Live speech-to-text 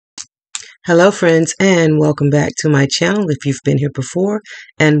Hello friends, and welcome back to my channel if you've been here before,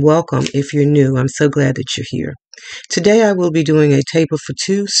 and welcome if you're new. I'm so glad that you're here. Today I will be doing a table for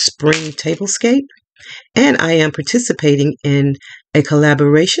two spring tablescape, and I am participating in a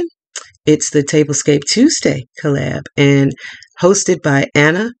collaboration. It's the Tablescape Tuesday collab, and hosted by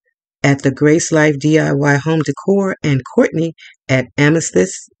Anna at the Grace Life DIY Home Decor and Courtney at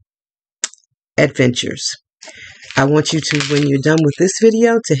Amethyst Adventures. I want you to, when you're done with this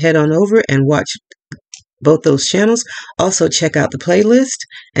video, to head on over and watch both those channels. Also check out the playlist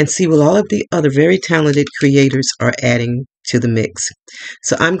and see what all of the other very talented creators are adding to the mix.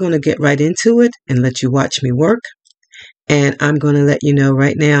 So I'm going to get right into it and let you watch me work. And I'm going to let you know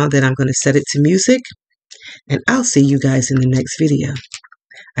right now that I'm going to set it to music. And I'll see you guys in the next video.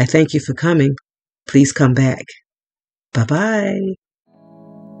 I thank you for coming. Please come back. Bye-bye.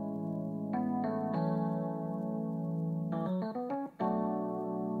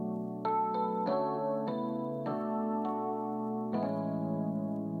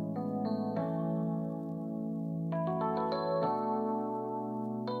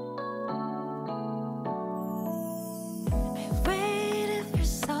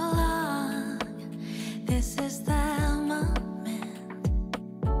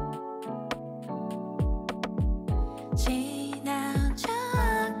 Now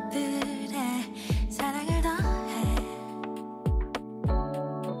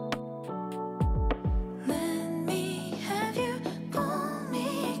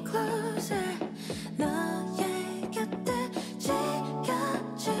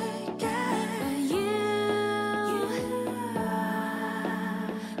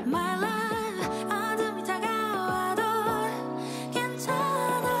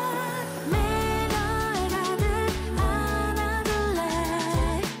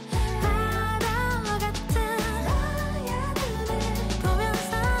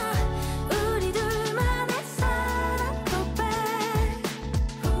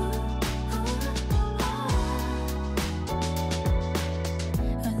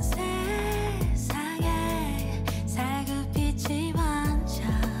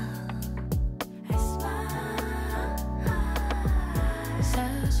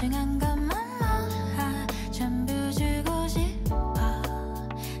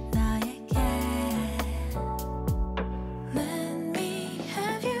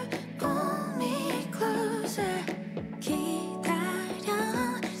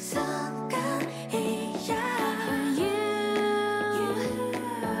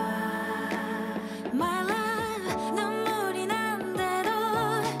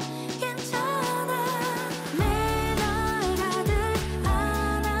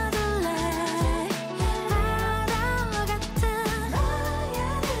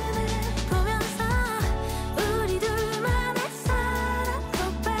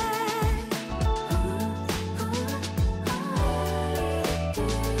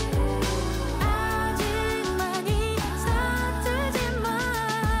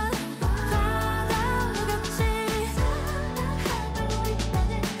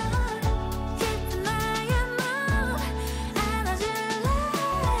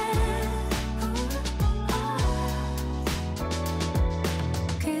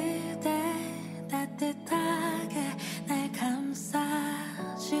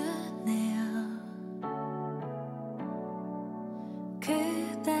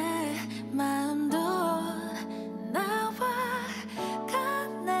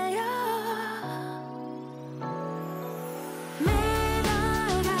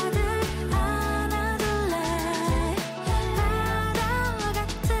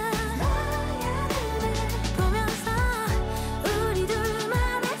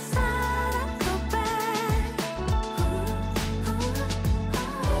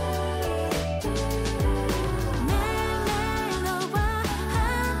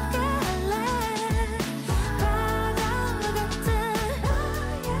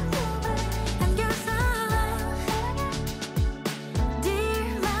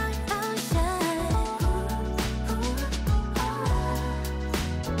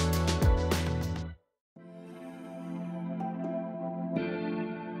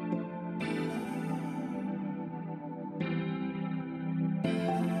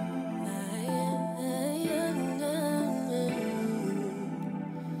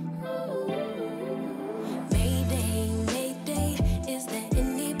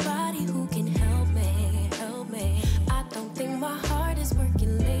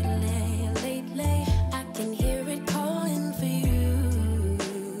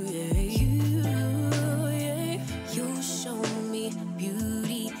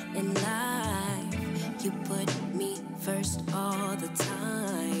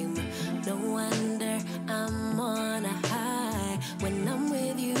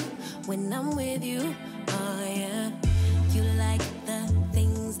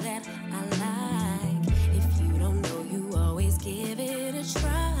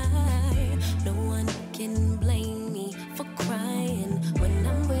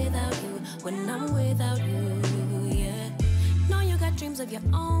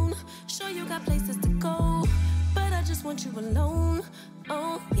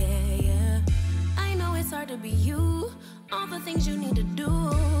things you need to do,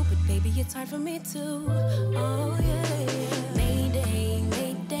 but baby, it's hard for me too. Oh yeah. Mayday,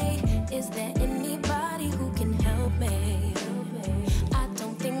 mayday, is there anybody who can help me? I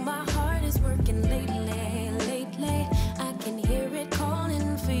don't think my heart is working lately, lately. I can hear it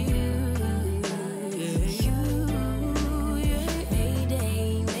calling for you.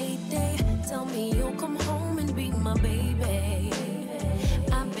 Mayday, mayday, tell me you'll come home and be my baby.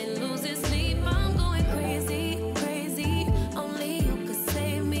 I've been losing sleep, I'm going crazy, crazy. Only you could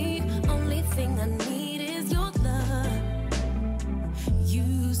save me. Only thing I need is your love.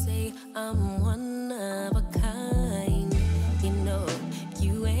 You say I'm one of a kind. You know,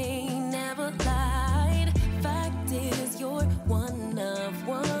 you ain't never lied. Fact is, you're one of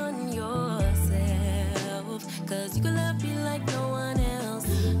one yourself. Cause you can love me like no one else.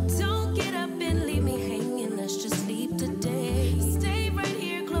 Don't get up and leave me hanging, let's just sleep today. Stay right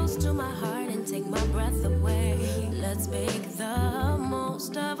here close to my heart and take my breath away. Let's make the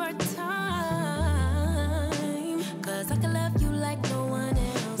most of our time. Cause I can love you like no one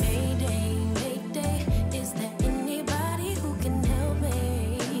else. Mayday, mayday, is there anybody who can help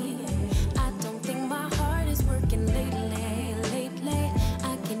me? I don't think my heart is working lately, lately.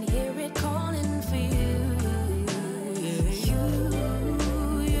 I can hear it calling for you.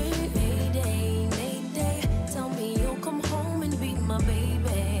 Mayday, mayday, tell me you'll come home and be my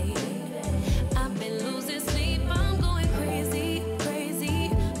baby. I've been losing sleep, I'm going crazy,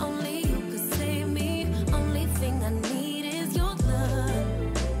 crazy. Only you could save me. Only thing I need is your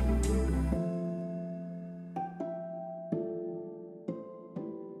love.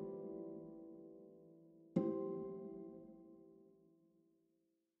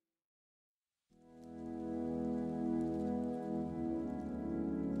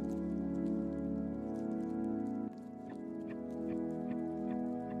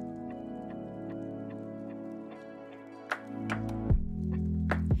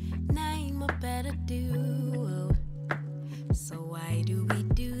 Name a better duo. So why do we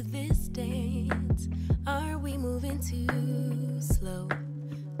do this dance? Are we moving too slow?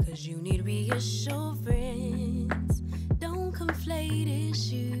 Cause you need reassurance. Don't conflate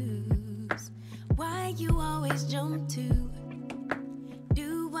issues. Why you always jump to?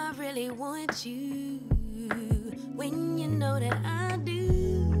 Do I really want you when you know that I do?